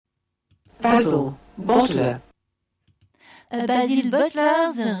Basil Butler. Basil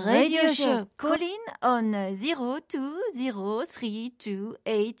Butler's radio show. Call in on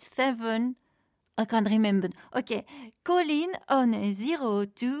 02032887. I can't remember. Okay, call in on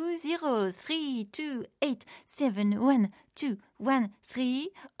 0203287113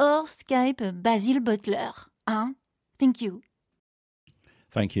 or Skype Basil Butler. Thank you.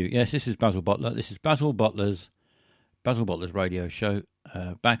 Thank you. Yes, this is Basil Butler. This is Basil Butler's radio show.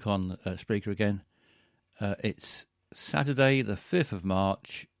 Back on Spreaker again. It's Saturday, the 5th of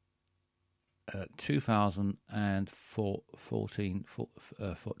March,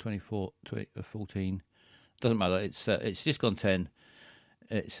 2014. Doesn't matter. It's just gone 10.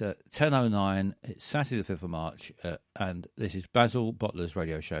 It's 10:09. It's Saturday, the 5th of March, and this is Basil Butler's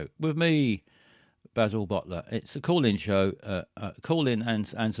radio show with me, Basil Butler. It's a call-in show. Call in and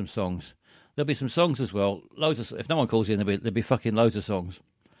some songs. There'll be some songs as well. Loads of. If no one calls in, there'll be fucking loads of songs.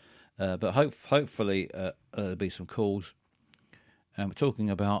 But hopefully there'll be some calls. And we're talking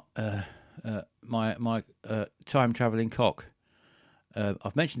about my time travelling cock.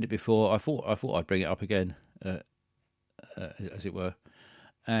 I've mentioned it before. I thought I'd bring it up again, as it were.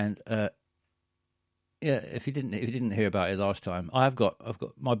 And if you didn't hear about it last time, I've got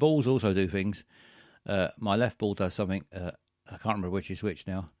my balls also do things. My left ball does something. I can't remember which is which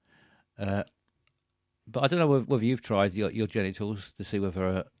now. But I don't know whether you've tried your genitals to see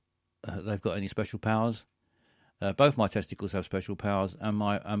whether they've got any special powers. Both my testicles have special powers, and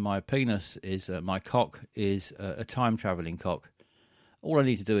my penis is my cock is a time travelling cock. All I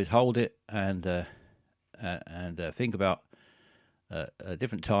need to do is hold it and think about a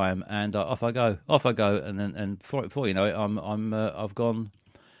different time, and off I go, and before you know it,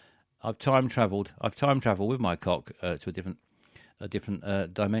 I've time travelled with my cock to a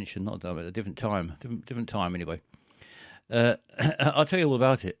different dimension, not a different time anyway. I'll tell you all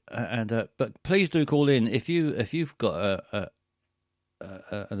about it, but please do call in if you've got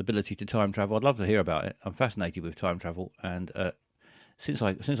an ability to time travel. I'd love to hear about it. I'm fascinated with time travel, and since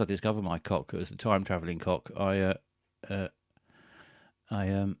I discovered my cock as a time travelling cock, I've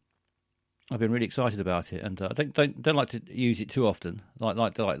been really excited about it, and I don't like to use it too often. Don't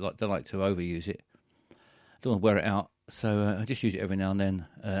like to overuse it. Don't want to wear it out, so I just use it every now and then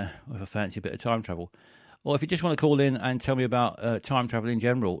with a fancy bit of time travel. Or if you just want to call in and tell me about time travel in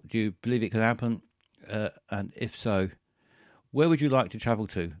general, do you believe it can happen? And if so, where would you like to travel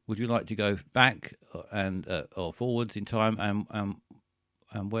to? Would you like to go back and or forwards in time, and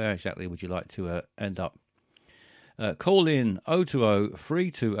where exactly would you like to end up? Call in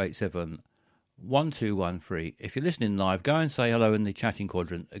 020-3287-1213. If you're listening live, go and say hello in the chatting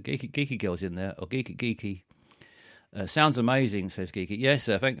quadrant. Geeky Girl's in there, or Geeky. Sounds amazing, says Geeky. Yes,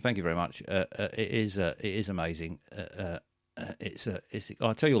 thank you very much. It is amazing.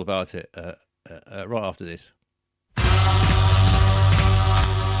 I'll tell you all about it right after this.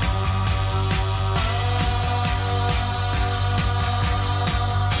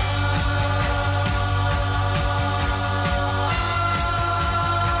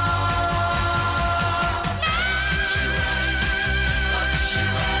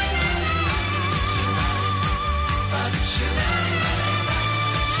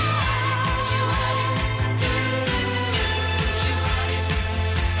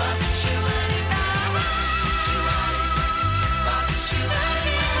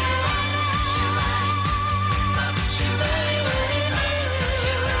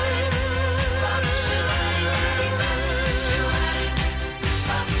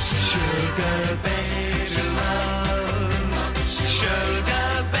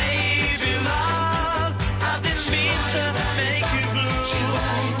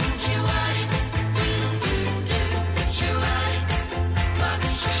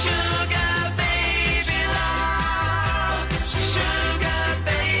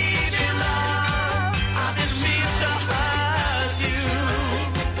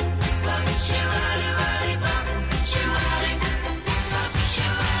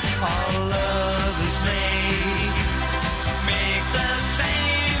 All love is made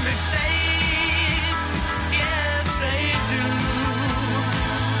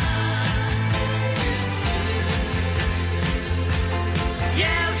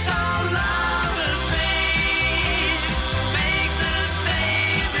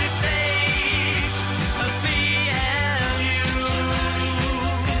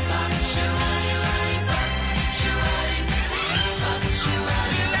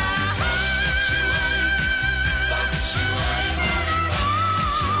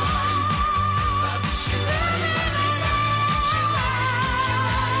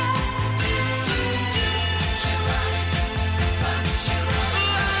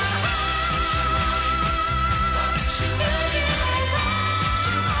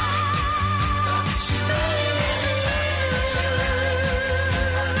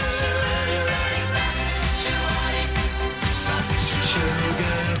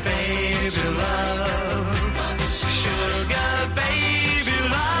baby love, sugar baby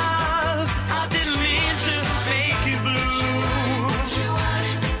love. I didn't mean to make you blue.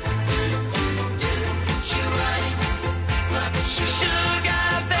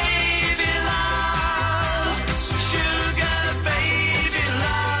 Sugar baby love, sugar baby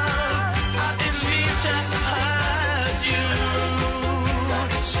love. I didn't mean to hurt you.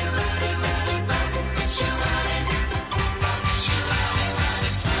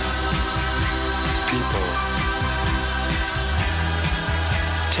 People,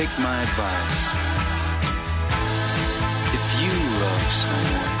 take my advice. If you love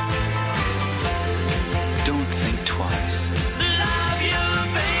someone, don't think twice. Love you,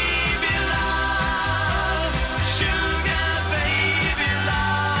 baby love, sugar baby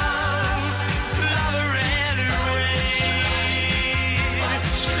love. Love her anyway, love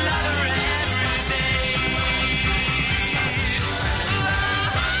her every day.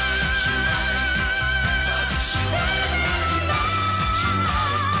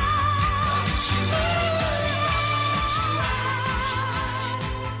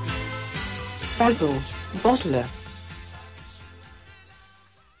 Basil Bottler.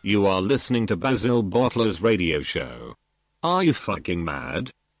 You are listening to Basil Bottler's radio show. Are you fucking mad?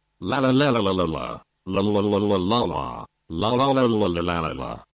 La la la la la la la la la la la la la la la la la la la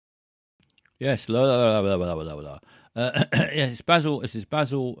la. Yes, la la la la la la la. Yes, it's Basil. This is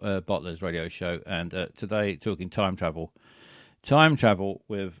Basil Bottler's radio show, and today talking time travel. Time travel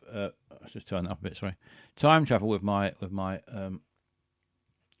with. Let's just turn it up a bit. Sorry. Time travel with my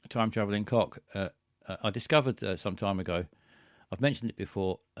time traveling cock. I discovered some time ago. I've mentioned it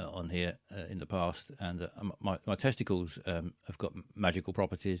before on here in the past, and my testicles have got magical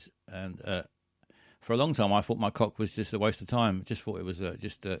properties. And for a long time, I thought my cock was just a waste of time. Just thought it was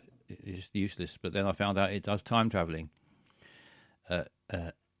just useless. But then I found out it does time traveling.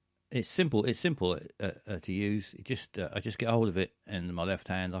 It's simple. It's simple to use. I just get hold of it in my left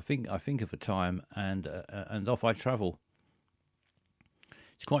hand. I think of a time, and off I travel.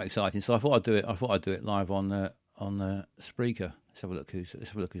 It's quite exciting. So I thought I'd do it. It live on Spreaker. Let's have a look who's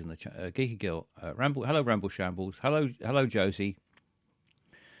in the chat. Geeky Girl, hello Ramble Shambles. Hello Josie.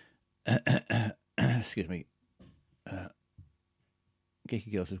 Excuse me.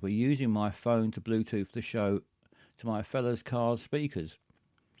 Geeky Girl says we're using my phone to Bluetooth the show to my fella's car's speakers,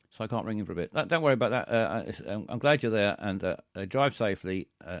 so I can't ring him for a bit. Don't worry about that. I'm glad you're there, and drive safely.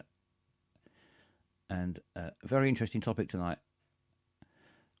 And very interesting topic tonight.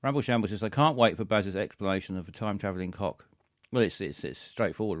 Ramble Shambles says, I can't wait for Baz's explanation of a time-travelling cock. Well, it's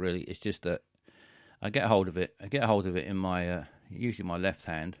straightforward, really. It's just that I get hold of it. In my usually my left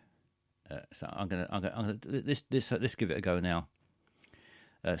hand. So I'm gonna let's give it a go now.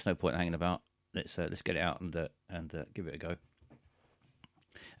 There's no point hanging about. Let's get it out and give it a go.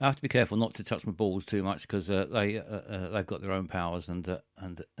 I have to be careful not to touch my balls too much because they've got their own powers and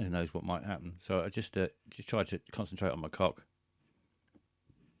who knows what might happen. So I just try to concentrate on my cock.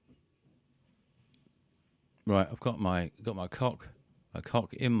 Right, I've got my cock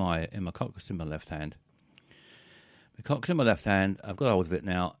in my cock's in my left hand. My cock's in my left hand. I've got hold of it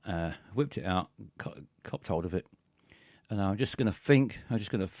now. Whipped it out, copped hold of it, and I'm just going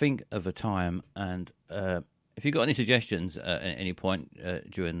to think. Of a time. And if you've got any suggestions at any point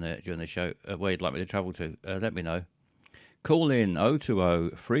during the show where you'd like me to travel to, let me know. Call in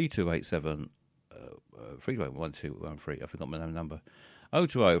 020 3287 1213. I forgot my number.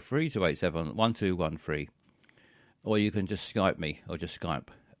 020 3287 1213. Or you can just Skype me, or just Skype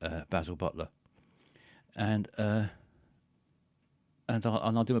Basil Bottler, and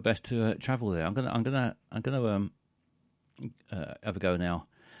I'll do my best to travel there. I'm gonna have a go now.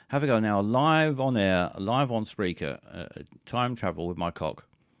 Live on air, live on Spreaker. Time travel with my cock.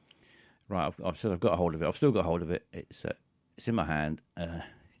 Right, I've said I've got a hold of it. I've still got a hold of it. It's in my hand.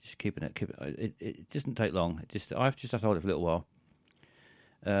 Just keeping it. It doesn't take long. I have to hold it for a little while.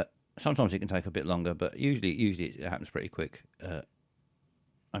 Sometimes it can take a bit longer, but usually it happens pretty quick.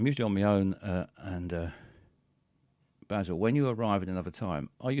 I'm usually on my own, and Basil, when you arrive in another time,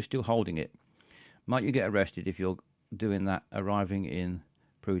 are you still holding it? Might you get arrested if you're doing that, arriving in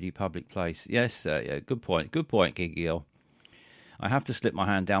Prudy public place? Yes, yeah, good point, Giggle. I have to slip my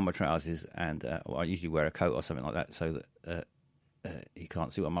hand down my trousers, and I usually wear a coat or something like that so that he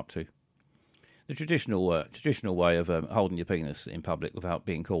can't see what I'm up to. The traditional way of holding your penis in public without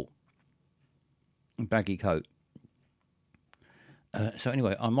being caught. Baggy coat. So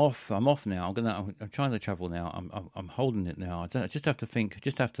anyway, I'm off now. I'm trying to travel now. I'm holding it now. I just have to think.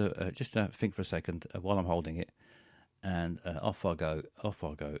 Just have to think for a second while I'm holding it, and off I go.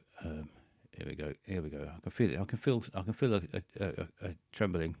 Here we go. I can feel it. I can feel a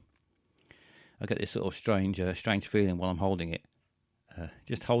trembling. I get this sort of strange feeling while I'm holding it.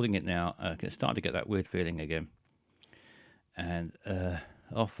 Just holding it now, it's starting to get that weird feeling again. And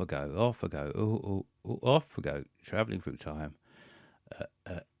off I go. Ooh, off I go. Travelling through time.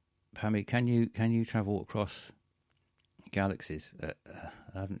 Pammy, can you travel across galaxies?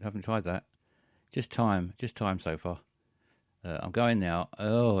 I haven't tried that. Just time so far. I'm going now.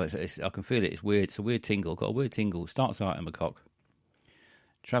 Oh, I can feel it. It's weird. It's a weird tingle. Got a weird tingle. Starts out in my cock,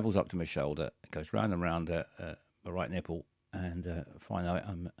 travels up to my shoulder, goes round and round my right nipple, and finally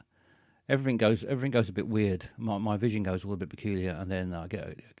everything goes a bit weird. My vision goes a little bit peculiar, and then I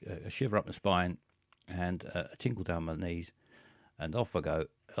get a shiver up my spine and a tingle down my knees, and off I go.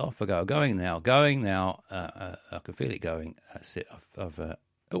 Going now. I can feel it going. That's it. I've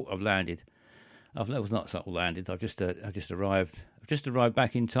landed. I've not sort of landed. I've just arrived. I've just arrived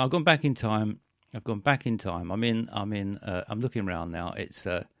back in time. I've gone back in time. I'm looking around now. It's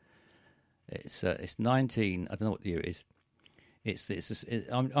 19. I don't know what the year it is.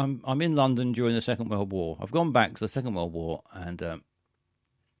 I'm in London during the Second World War. I've gone back to the Second World War, and I'm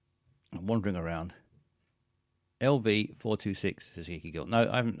wandering around. LV 426 says Geeky Girl. No,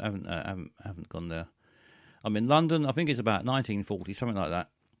 I haven't gone there. I'm in London. I think it's about 1940, something like that.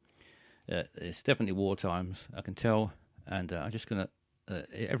 It's definitely war times, I can tell, and I'm just gonna.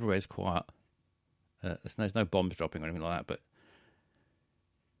 Everywhere's quiet. There's no bombs dropping or anything like that. But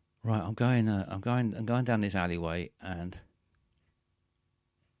right, I'm going down this alleyway, and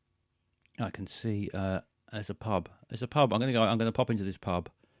I can see there's a pub. I'm gonna pop into this pub.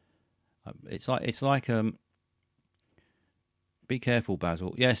 It's like Be careful,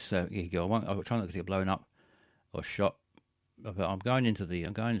 Basil. Yes, here you go. I'll try not to get blown up or shot. But I'm going into the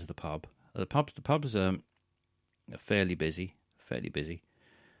pub. The pub's fairly busy. There's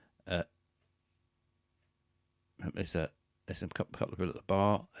a couple of people at the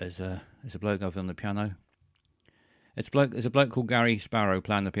bar. There's a bloke over on the piano. There's a bloke called Gary Sparrow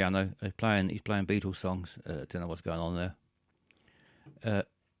playing the piano. He's playing Beatles songs. Don't know what's going on there.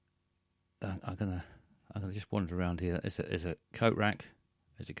 I'm gonna just wander around here. There's a coat rack.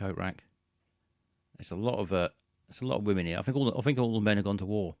 There's a lot of women here. I think all the men have gone to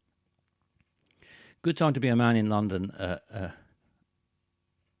war. Good time to be a man in London, as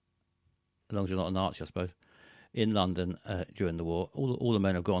long as you're not a Nazi, I suppose. In London during the war, all the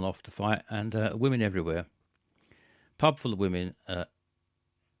men have gone off to fight, and women everywhere. Pub full of women,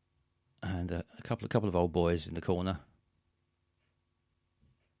 and a couple of old boys in the corner.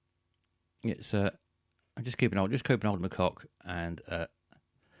 It's I'm just keeping hold of my cock. And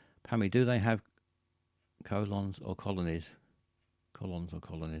Pammy, do they have colons or colonies? Don't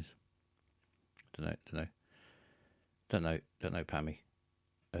know, Pammy.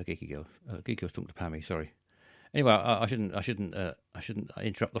 Geeky Girl's talking to Pammy. Sorry. Anyway, I shouldn't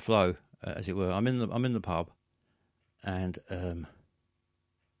interrupt the flow, as it were. I'm in the pub, and I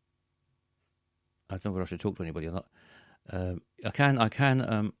don't know whether I should talk to anybody or not.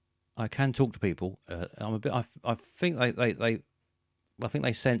 I can talk to people. I'm a bit. I think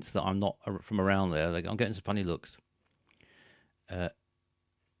they sense that I'm not from around there. I'm getting some funny looks.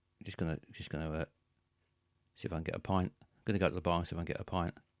 Just gonna see if I can get a pint. I'm gonna go to the bar and see if I can get a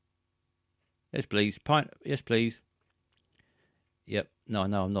pint. Yes, please. Pint. Yes, please. Yep. No,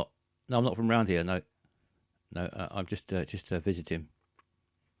 I'm not. No, I'm not from around here. No. I'm just visiting.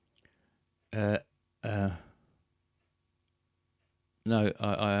 No,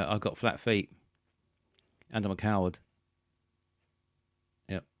 I got flat feet, and I'm a coward.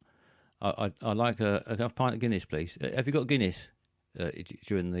 Yep. I like a pint of Guinness, please. Have you got Guinness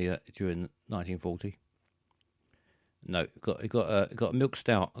during 1940? No, got a milk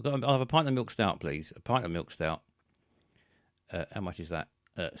stout. I'll have a pint of milk stout, please. A pint of milk stout. How much is that?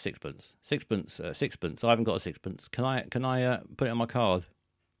 Sixpence. Sixpence. I haven't got a sixpence. Can I put it on my card?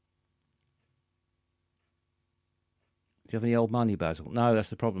 Do you have any old money, Basil? No, that's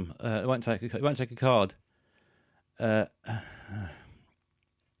the problem. It won't take a card.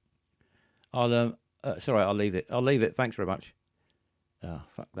 I'll leave it. I'll leave it. Thanks very much. Oh,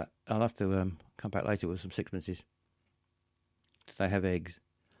 fuck that. I'll have to come back later with some sixpences. Do they have eggs?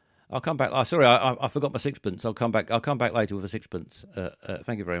 I'll come back. Sorry, I forgot my sixpence. I'll come back later with a sixpence.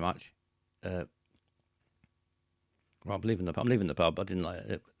 Thank you very much. Right, I'm leaving the pub. I didn't like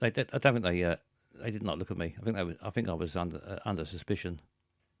it. I don't think they did not look at me. I think I was under suspicion,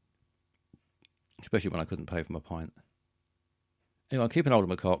 especially when I couldn't pay for my pint. Anyway, I'm keeping hold of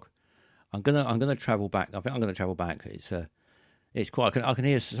my cock. I'm gonna travel back. I think I'm gonna travel back. It's quite. I can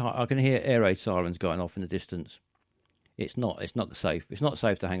hear air raid sirens going off in the distance. It's not safe. It's not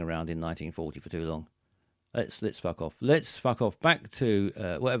safe to hang around in 1940 for too long. Let's fuck off. Let's fuck off back to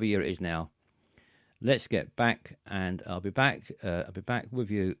whatever year it is now. let's get back, and I'll be back. I'll be back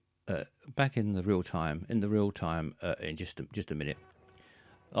with you, back in the real time. In just a minute.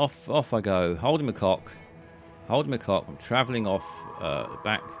 Off I go, holding my cock. I'm travelling off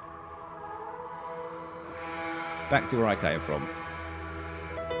back to where I came from.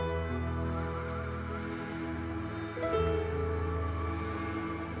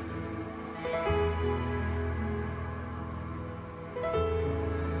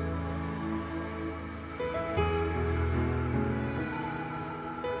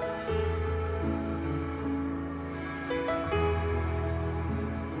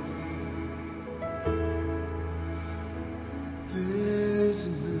 There's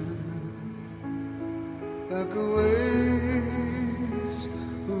none like a ways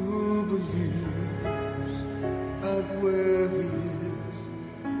who believes at where he is,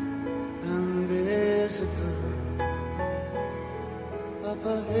 and there's a girl up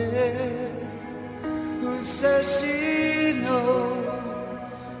ahead who says she knows,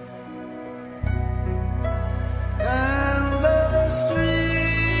 and the street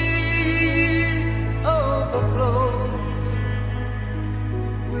overflows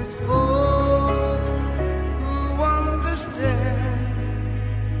with folk who understand.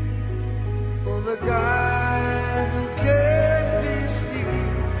 For the guy who can't be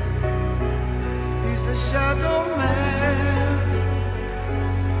seen, he's the shadow man,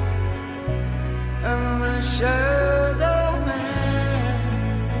 and the shadow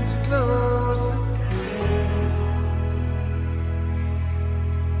man is close at hand.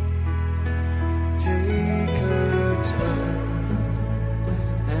 Take a turn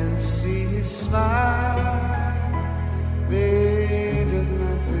and see his smile, made of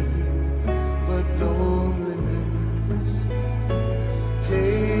nothing but loneliness.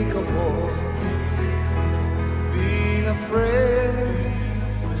 Take a walk, be a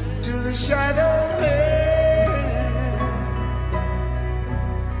friend to the shadow man.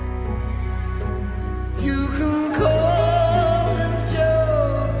 You can call him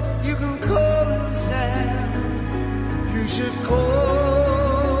Joe, you can call him Sam. You should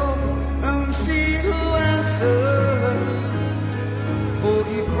call and see who answers, for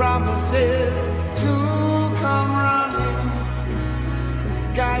he promises to come running,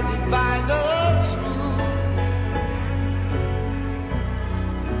 guided by the truth.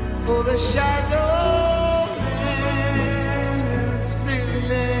 For the shadow man is really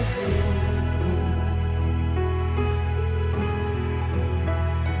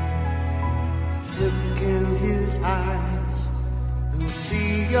look in his eyes and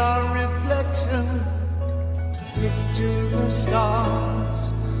see your reflection. Look to the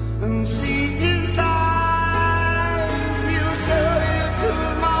stars and see his eyes. He'll show you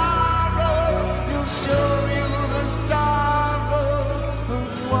tomorrow. He'll show you the sorrow of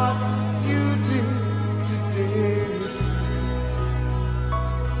what you did today.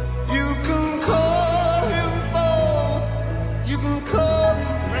 You can call him foe, you can call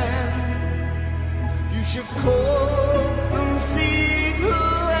him friend. You should call and see who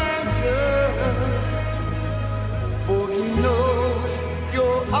answers, for he knows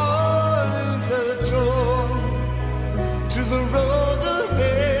your eyes are drawn to the road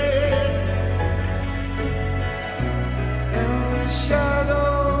ahead, and the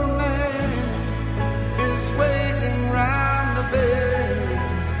shadow man is waiting round the bend.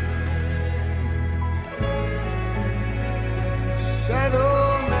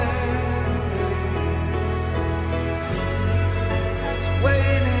 Shadow man is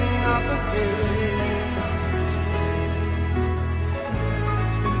waiting up ahead.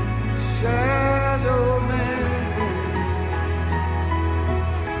 Shadow man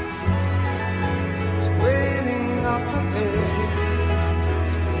is waiting up ahead.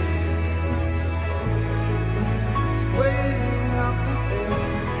 Is waiting up ahead.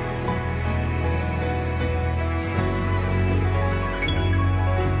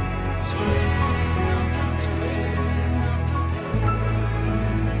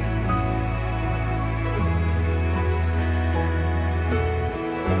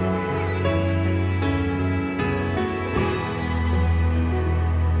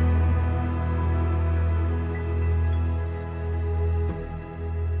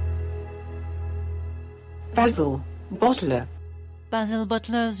 Basil Bottler. Basil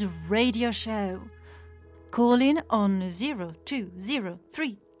Butler's radio show. Call in on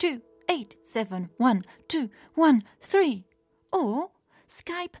 020328712113 or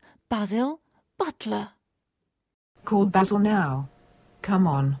Skype Basil Butler. Call Basil now. Come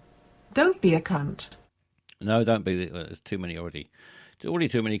on. Don't be a cunt. No, don't be. There's too many already. Already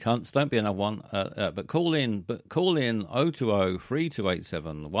too many cunts. Don't be another one. But call in. 020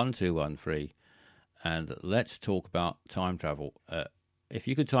 3287 1213. and let's talk about time travel. If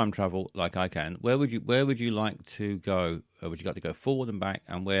you could time travel like I can, where would you like to go? Would you like to go forward and back,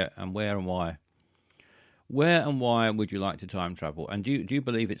 and where and why? Where and why would you like to time travel? And do you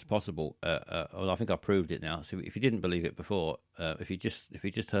believe it's possible? Well, I think I proved it now. So if you didn't believe it before, if you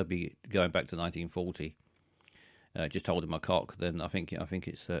just heard me going back to 1940, just holding my cock, then I think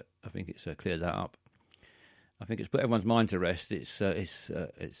it's cleared that up. I think it's put everyone's mind to rest. It's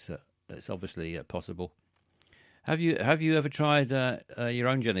obviously possible. Have you ever tried your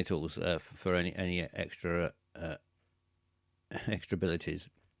own genitals for any extra abilities?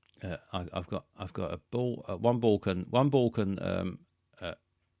 I've got a ball. One ball can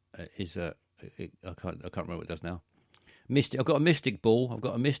is I can't remember what it does now. I've got a mystic ball,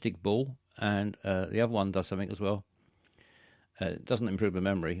 and the other one does something as well. It doesn't improve my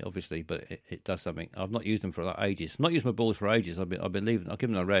memory, obviously, but it does something. I've not used them for like ages. Not used my balls for ages. I've been leaving. I'll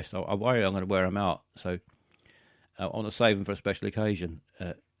give them a rest. I worry I'm going to wear them out, so I want to save them for a special occasion.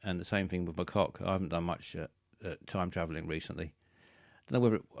 And the same thing with my cock. I haven't done much time travelling recently. I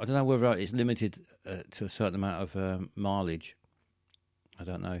don't know whether it's limited to a certain amount of mileage. I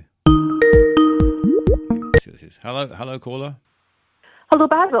don't know. Let's see what this is. Hello, caller. Hello,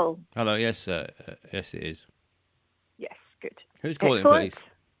 Basil. Hello, yes, yes, it is. Yes, good. Who's calling, Excellent. please?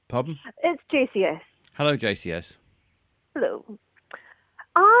 Pardon? It's JCS. Hello, JCS. Hello.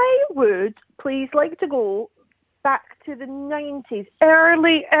 I would please like to go back to the 90s,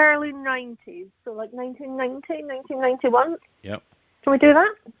 early 90s, so like 1990, 1991. Yep. Can we do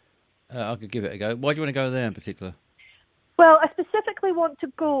that? I could give it a go. Why do you want to go there in particular? Well, I specifically want to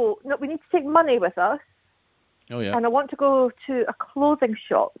go. No, we need to take money with us. Oh, yeah. And I want to go to a clothing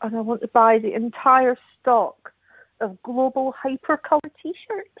shop and I want to buy the entire stock of global hypercolour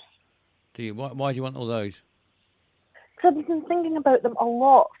T-shirts. Do you? Why do you want all those? Because I've been thinking about them a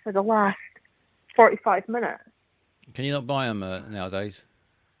lot for the last 45 minutes. Can you not buy them nowadays?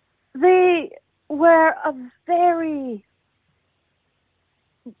 They were a very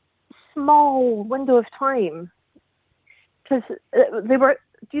small window of time because they were.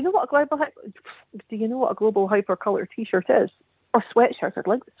 Do you know what a global hypercolour T-shirt is, or sweatshirt? I'd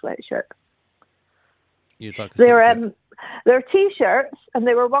like the sweatshirt. You'd like a They're they're T-shirts and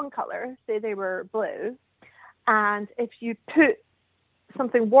they were one colour. Say they were blue, and if you put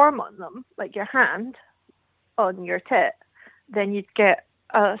something warm on them, like your hand on your tit, then you'd get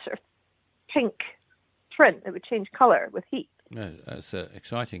a sort of pink print that would change colour with heat. No, that's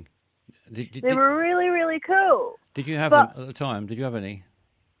exciting. They were really, really cool. Did you have them at the time? Did you have any?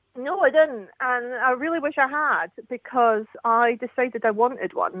 No, I didn't, and I really wish I had, because I decided I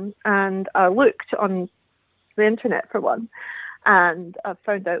wanted one, and I looked on the internet for one, and I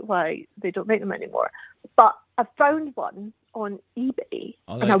found out why they don't make them anymore. But I found one on eBay,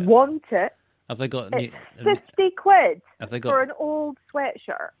 and I want it. Have they got? It's 50 quid have they got, for an old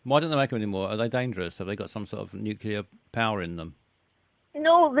sweatshirt. Why don't they make them anymore? Are they dangerous? Have they got some sort of nuclear power in them?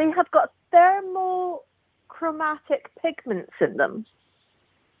 No, they have got thermochromatic pigments in them.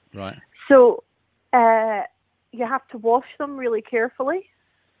 Right. So you have to wash them really carefully,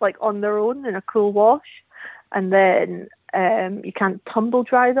 like on their own in a cool wash, and then you can't tumble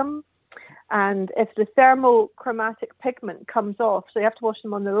dry them. And if the thermochromatic pigment comes off, so you have to wash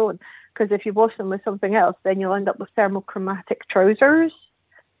them on their own, because if you wash them with something else, then you'll end up with thermochromatic trousers.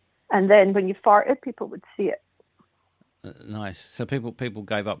 And then when you farted, people would see it. Nice. So people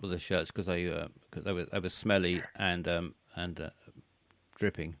gave up with the shirts because they were smelly and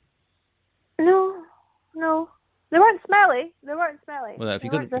dripping. No, they weren't smelly. Well, if you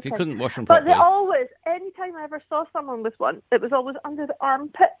couldn't wash them but properly. they always, anytime I ever saw someone with one, it was always under the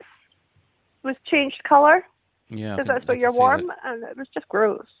armpits. It was changed colour. Yeah, because that's where you're warm, and it was just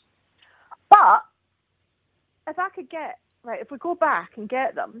gross. But if I could get if we go back and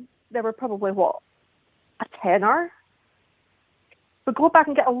get them, they were probably a tenner. We go back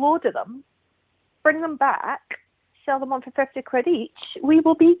and get a load of them, bring them back, sell them on for 50 quid each. We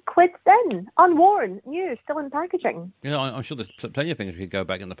will be quids then, unworn, new, still in packaging. You know, I'm sure there's plenty of things we could go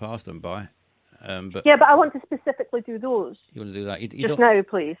back in the past and buy. But yeah, but I want to specifically do those. You want to do that? Just now,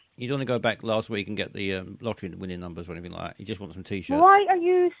 please. You don't want to go back last week and get the lottery winning numbers or anything like that. You just want some T-shirts. Why are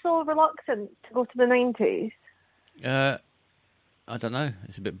you so reluctant to go to the 90s? I don't know.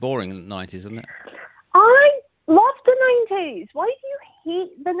 It's a bit boring in the 90s, isn't it? I love the 90s. Why do you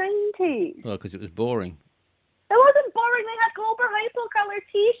hate the 90s? Well, because it was boring. It wasn't boring. They had global hypercolour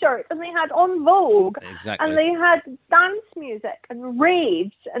T-shirts, and they had En Vogue, exactly, and they had dance music and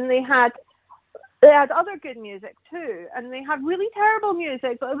raves, and they had other good music too, and they had really terrible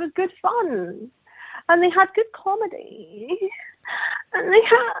music, but it was good fun, and they had good comedy, and they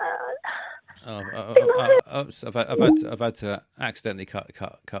had. Oops, I've had to accidentally cut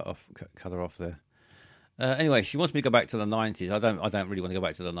her off there. Anyway, she wants me to go back to the 90s. I don't really want to go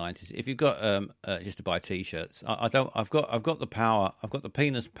back to the 90s. If you've got just to buy T-shirts, I don't. I've got the power. I've got the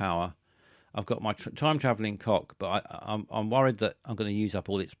penis power. I've got my time traveling cock, but I'm worried that I'm going to use up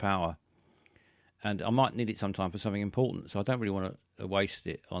all its power, and I might need it sometime for something important. So I don't really want to waste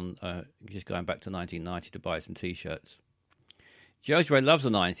it on just going back to 1990 to buy some T-shirts. Josie Ray loves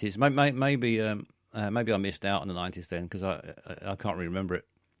the 90s. Maybe I missed out on the 90s then because I can't really remember it.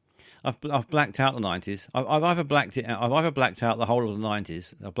 I've blacked out the 90s. I've either blacked it out. I've either blacked out the whole of the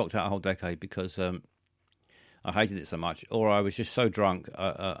 90s. I've blocked out a whole decade because I hated it so much, or I was just so drunk.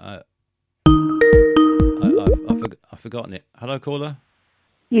 I've forgotten it. Hello, caller.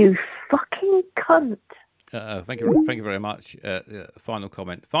 You fucking cunt. Thank you very much. Final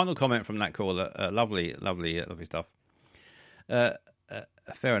comment from that caller. Lovely stuff.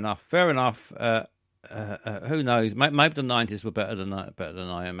 Fair enough. Who knows? Maybe the 90s were better than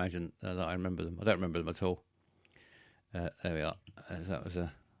I imagine that I remember them. I don't remember them at all. There we are. That was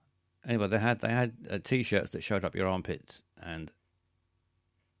anyway. They had T-shirts that showed up your armpits, and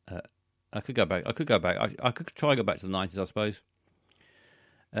I could go back. I could try to go back to the 90s, I suppose.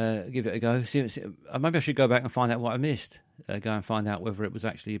 Give it a go. See, maybe I should go back and find out what I missed. Go and find out whether it was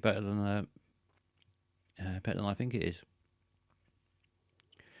actually better than I think it is.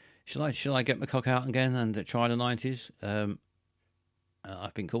 Shall I get my cock out again and try the 90s?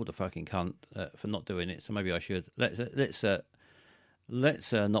 I've been called a fucking cunt for not doing it, so maybe I should. Let's not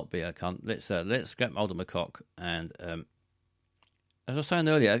be a cunt. Let's get hold of my cock. And as I was saying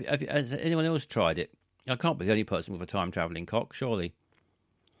earlier, has anyone else tried it? I can't be the only person with a time travelling cock, surely.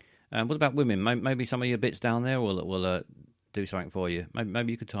 What about women? Maybe some of your bits down there will do something for you.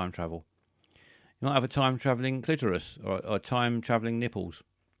 Maybe you could time travel. You might have a time travelling clitoris or time travelling nipples.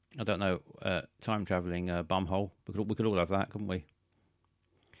 I don't know. Time travelling bumhole. We could all have that, couldn't we?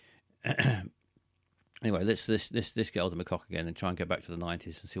 Anyway, let's get hold of my cock again and try and get back to the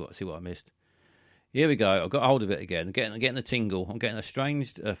 90s and see what I missed. Here we go. I've got hold of it again. I'm getting a tingle. I'm getting a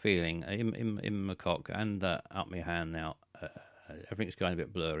strange feeling in my cock and up my hand now. Everything's going a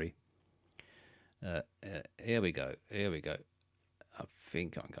bit blurry. Here we go. I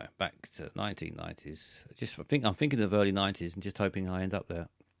think I'm going back to the 1990s. I'm thinking of early 90s and just hoping I end up there.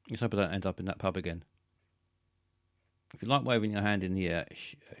 Just hope I don't end up in that pub again. If you like waving your hand in the air,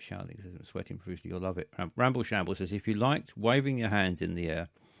 shouting, sweating profusely, you'll love it. Ramble Shamble says, if you liked waving your hands in the air,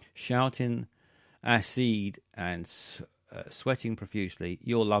 shouting, acid, and sweating profusely,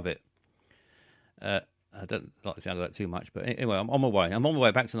 you'll love it. I don't like the sound of that too much, but anyway, I'm on my way. I'm on my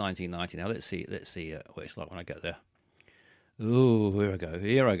way back to 1990 now. Let's see what it's like when I get there. Ooh,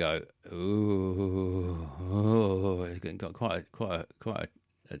 here I go. Ooh, it's got quite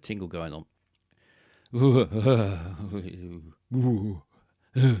a tingle going on.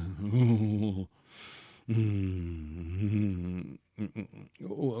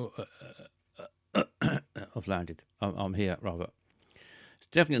 I've landed. I'm here, rather. It's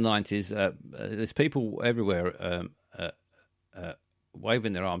definitely the 90s. There's people everywhere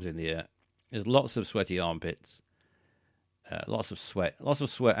waving their arms in the air. There's lots of sweaty armpits. Lots of sweat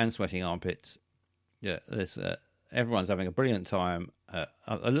and sweating armpits. Yeah, there's everyone's having a brilliant time. I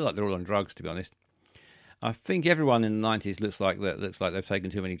look like they're all on drugs, to be honest. I think everyone in the 90s looks like they've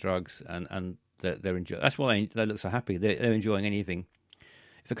taken too many drugs and they're enjoying. That's why they look so happy. They're enjoying anything.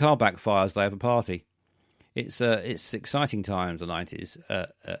 If a car backfires, they have a party. It's exciting times. The 90s.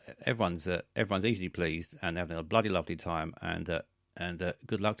 Everyone's easily pleased and having a bloody lovely time. And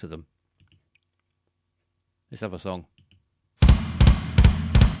good luck to them. Let's have a song.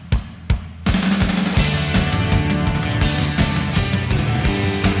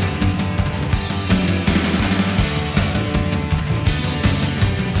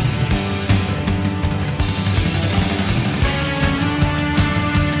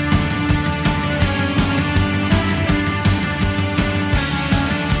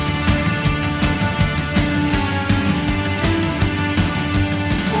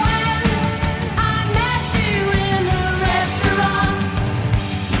 I met you in a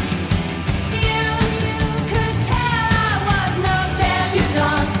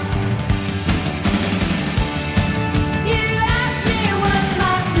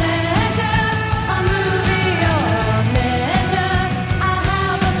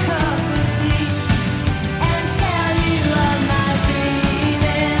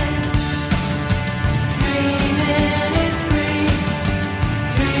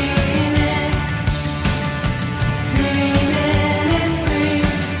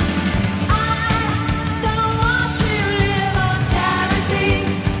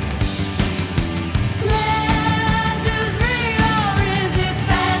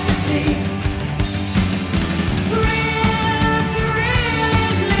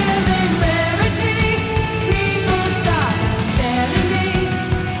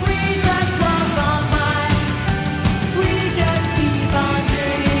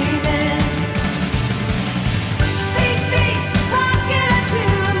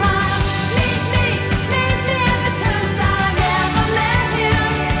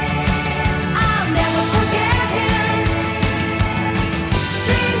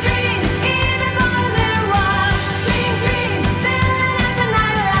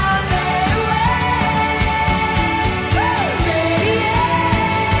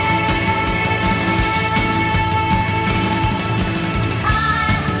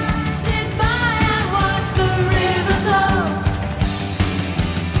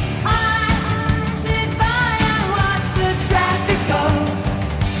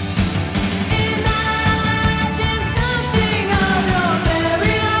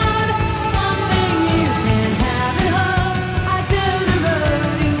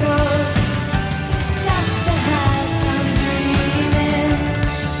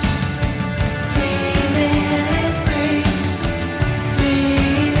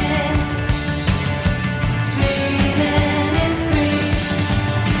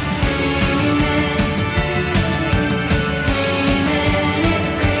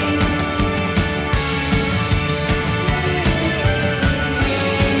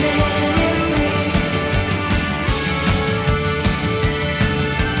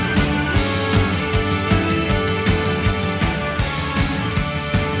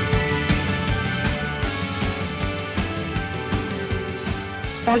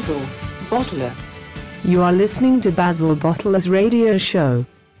Basil Bottler. You are listening to Basil Bottler's radio show.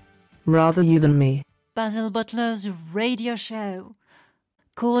 Rather You Than Me. Basil Butler's radio show.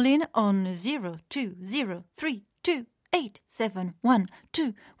 Call in on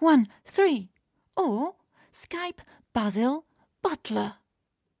 020328712113 or Skype Basil Butler.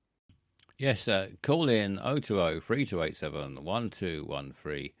 Yes, call in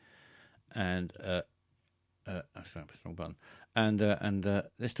 020-3287-1213 and strong button. And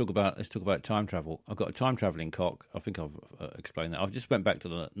let's talk about time travel. I've got a time travelling cock. I think I've explained that. I've just went back to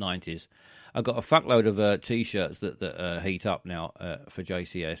the 90s. I've got a fuckload of T-shirts that heat up now for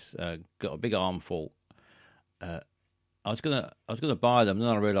JCS. Got a big armful. I was gonna buy them, and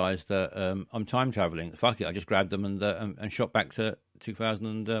then I realised that I'm time travelling. Fuck it, I just grabbed them and shot back to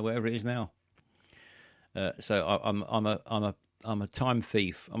 2000 and whatever it is now. So I'm a time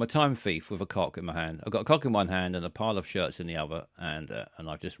thief. I'm a time thief with a cock in my hand. I've got a cock in one hand and a pile of shirts in the other, and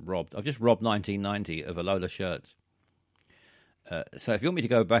I've just robbed 1990 of a load of shirts. So if you want me to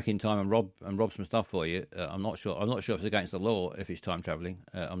go back in time and rob some stuff for you, I'm not sure. I'm not sure if it's against the law if it's time travelling.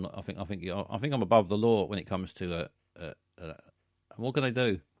 I'm not. I think I'm above the law when it comes to. What can I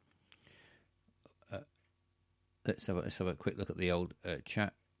do? Let's have a quick look at the old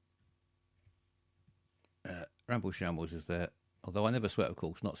chat. Ramble Shambles is there, although I never sweat, of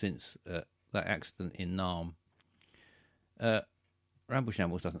course, not since that accident in Narm. Ramble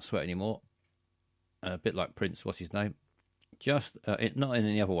Shambles doesn't sweat anymore. A bit like Prince, what's his name? Just not in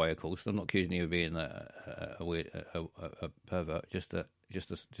any other way, of course. I'm not accusing you of being a weird pervert. Just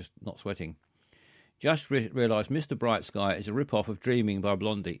not sweating. Just realised Mr. Bright Sky is a rip-off of Dreaming by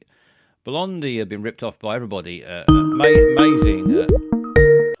Blondie. Blondie have been ripped off by everybody.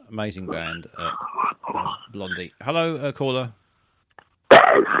 Amazing band, Blondie. Hello, caller.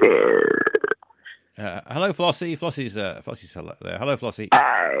 Hello, Flossie. Flossie's hello there. Hello, Flossie.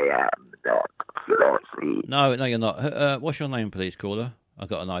 I am not Flossie. No, you're not. What's your name, please, caller? I've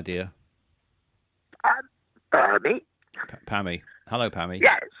got an idea. Pammy. Pammy. Hello, Pammy.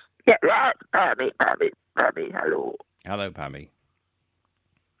 Yes, Pammy, hello. Hello, Pammy.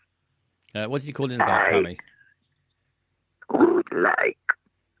 What did you call in about, Pammy? Would like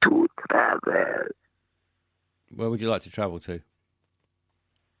to travel. Where would you like to travel to?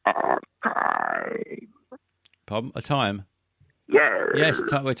 A time. Pardon? A time? Yes. Yes,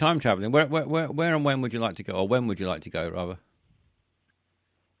 we're time travelling. Where and when would you like to go? Or when would you like to go, rather?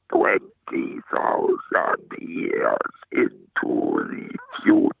 20,000 years into the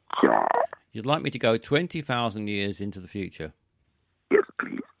future. You'd like me to go 20,000 years into the future? Yes,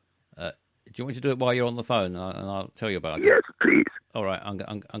 please. Do you want me to do it while you're on the phone, and I'll tell you about it? Yes, please. All right, I'm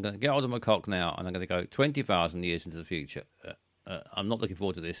going to get hold of my cock now, and I'm going to go 20,000 years into the future. I'm not looking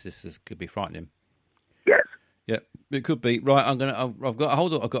forward to this. This could be frightening. Yes. Yeah, it could be. Right, I've got a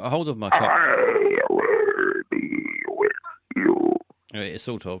hold of my cock. I will be with you. It's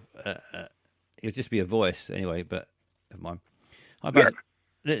sort of. It'll just be a voice anyway, but never mind. Hi, Baz.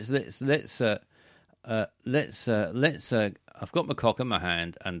 Let's. I've got my cock in my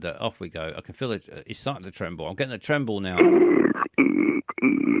hand, and off we go. I can feel it. It's starting to tremble. I'm getting a tremble now.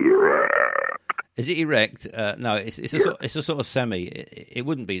 Is it erect? No, it's a sort of semi. It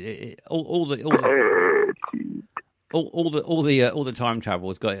wouldn't be. All the time travel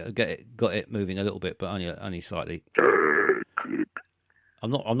has got it moving a little bit, but only slightly.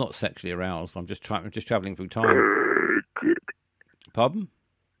 I'm not sexually aroused. I'm just travelling through time. Pardon?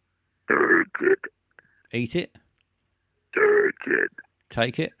 Eat it?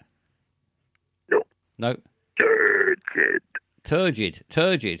 Take it? No. Turgid.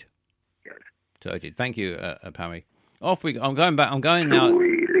 Yes. Turgid. Thank you, Pammy. Off we go. I'm going back. I'm going now.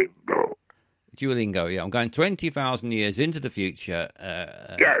 Duolingo. Yeah, I'm going 20,000 years into the future.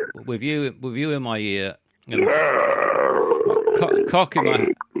 With you in my ear. Cock in my.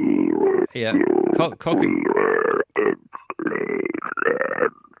 Yeah. Cock in.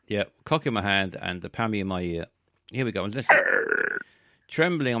 Yeah, cock in my hand and the Pammy in my ear. Here we go. And listen.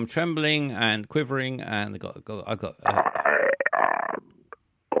 Trembling. I'm trembling and quivering, and I got. I am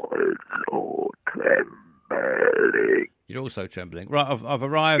also trembling. You're also trembling, right? I've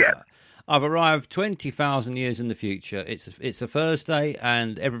arrived. Yes. I've arrived 20,000 years in the future. It's a Thursday,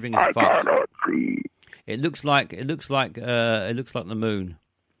 and everything is fucked. I cannot see. It looks like the moon.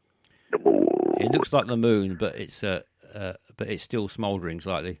 The moon. It looks like the moon, but it's still smouldering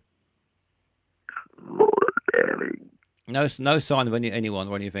slightly. Smoldering. No sign of anyone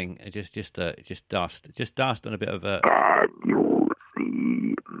or anything. Just dust and a bit of a. Can you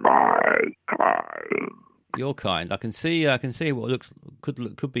see my kind? Your kind. I can see what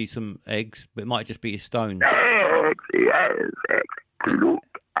could be some eggs, but it might just be stones. Eggs, yes, eggs. Look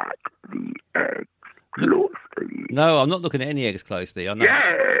the eggs closely. No, I'm not looking at any eggs closely. I know.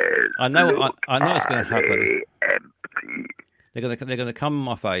 Yes. I know. Look, I know it's going to are happen. they empty? They're going to come in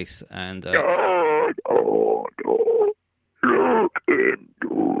my face, and No. Look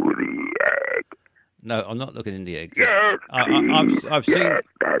into the egg. no, I'm not looking in the eggs. Yes, I've seen. yes,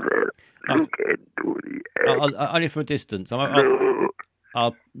 Basil. Look into the egg. Only from a distance. Look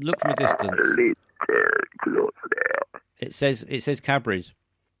I'll look from a a distance. little close there. It says Cadbury's.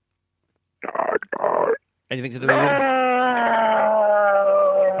 God. Anything to do with you?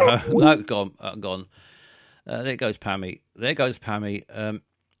 No, gone. There goes Pammy.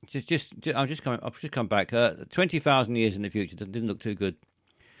 I've just come back. 20,000 years in the future didn't look too good.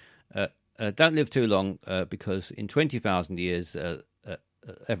 Don't live too long because in 20,000 years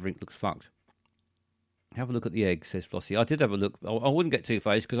everything looks fucked. Have a look at the eggs, says Flossie. I did have a look. I wouldn't get too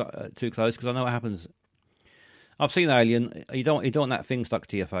close because I know what happens. I've seen Alien. You don't want that thing stuck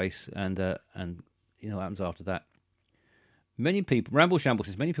to your face, and you know what happens after that. Many people, Ramble Shamble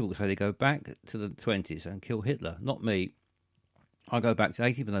says, many people say they go back to the 20s and kill Hitler. Not me. I go back to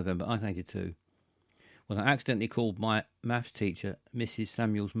 18th of November 1982 when I accidentally called my maths teacher Mrs.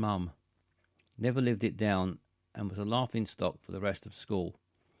 Samuel's mum. Never lived it down and was a laughing stock for the rest of school.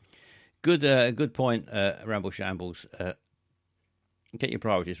 Good point, Ramble Shambles. Get your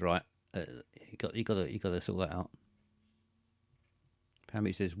priorities right. You got to sort that out.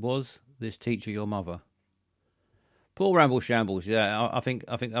 Pammy says, "Was this teacher your mother?" Poor Ramble Shambles. Yeah, I think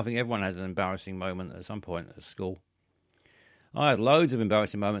everyone had an embarrassing moment at some point at school. I had loads of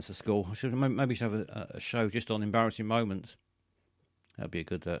embarrassing moments at school. I should have a show just on embarrassing moments. That'd be a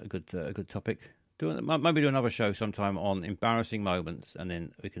good topic. Maybe do another show sometime on embarrassing moments, and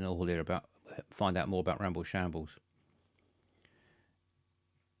then we can all find out more about Ramble Shambles.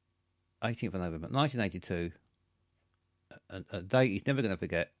 18th of November, 1982. A date he's never going to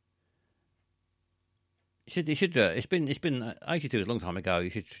forget. It's been 82 is a long time ago.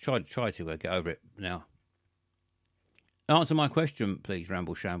 You should try to get over it now. Answer my question, please,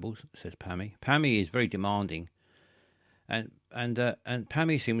 Ramble Shambles, says Pammy. Pammy is very demanding, and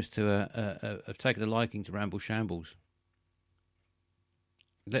Pammy seems to have taken a liking to Ramble Shambles.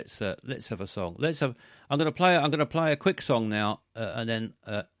 Let's have a song. I'm going to play a quick song now, and then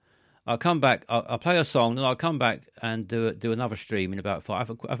I'll come back. I'll play a song, then I'll come back and do another stream in about a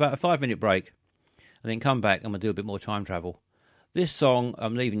 5-minute break, and then come back and we'll do a bit more time travel. This song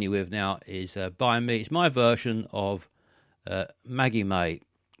I'm leaving you with now is by me. It's my version of Maggie May.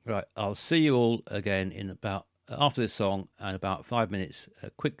 Right, I'll see you all again in about after this song and about 5 minutes.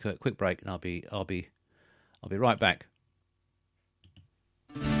 A quick break, and I'll be right back.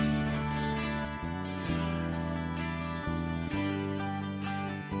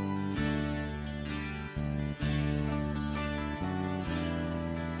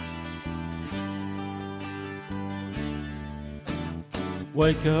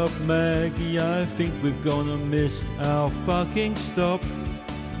 Wake up, Maggie, I think we've gonna miss our fucking stop.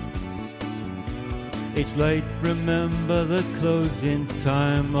 It's late, remember the closing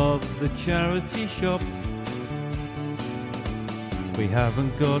time of the charity shop. We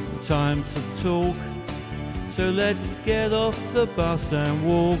haven't got time to talk, so let's get off the bus and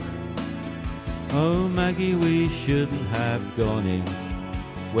walk. Oh, Maggie, we shouldn't have gone in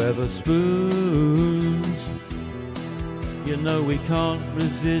Weatherspoons. You know we can't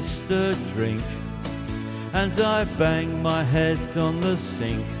resist a drink, and I banged my head on the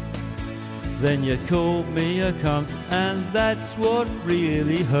sink. Then you called me a cunt, and that's what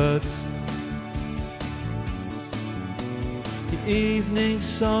really hurts. The evening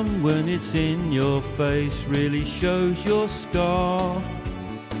sun, when it's in your face, really shows your scar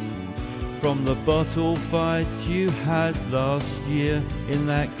from the bottle fight you had last year in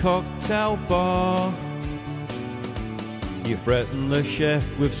that cocktail bar. You threatened the chef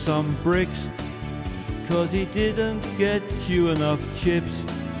with some bricks 'cause he didn't get you enough chips.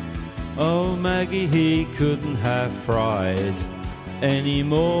 Oh, Maggie, he couldn't have fried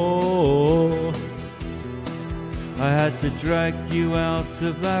anymore. I had to drag you out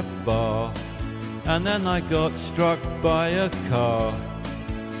of that bar, and then I got struck by a car.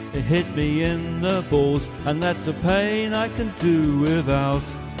 It hit me in the balls, and that's a pain I can do without.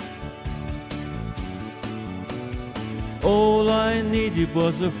 All I needed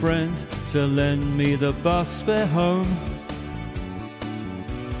was a friend to lend me the bus fare home.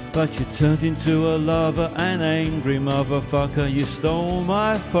 But you turned into a lover, an angry motherfucker. You stole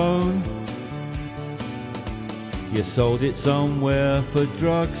my phone. You sold it somewhere for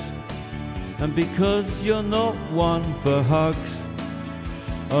drugs, and because you're not one for hugs,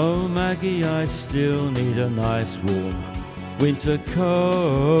 oh, Maggie, I still need a nice warm winter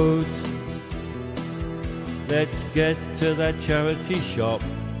coat. Let's get to that charity shop.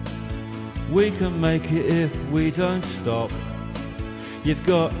 We can make it if we don't stop. You've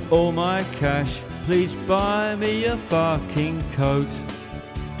got all my cash, please buy me a fucking coat.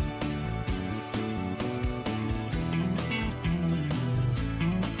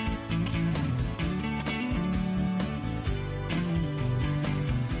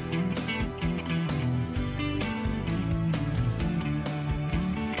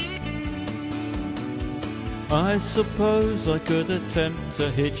 I suppose I could attempt to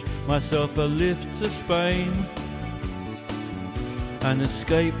hitch myself a lift to Spain and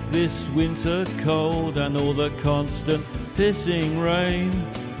escape this winter cold and all the constant pissing rain.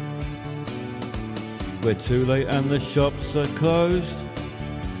 We're too late and the shops are closed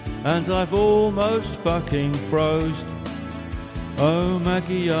and I've almost fucking froze. Oh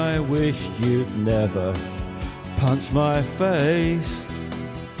Maggie, I wished you'd never punch my face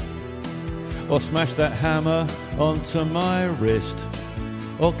or smash that hammer onto my wrist,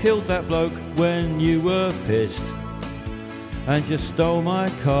 or killed that bloke when you were pissed and just stole my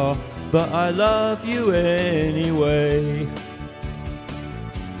car, but I love you anyway.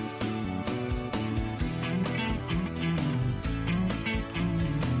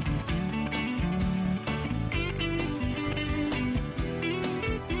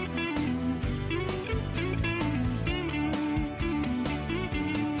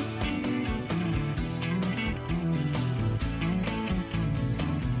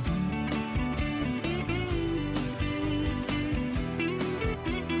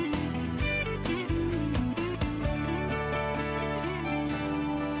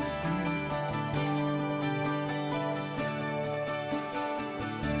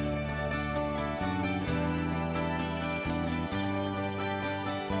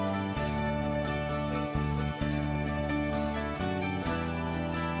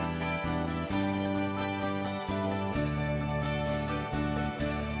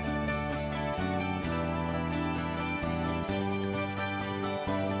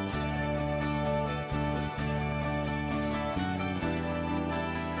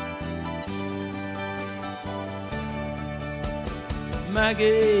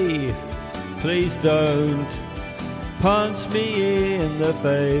 Maggie, please don't punch me in the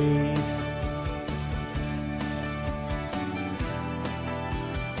face.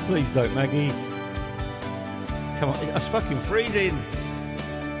 Please don't, Maggie. Come on, I was fucking freezing.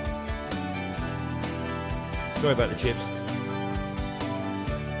 Sorry about the chips.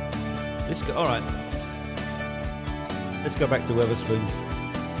 Let's go. All right. Let's go back to Weatherspoons.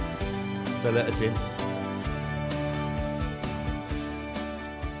 They let us in.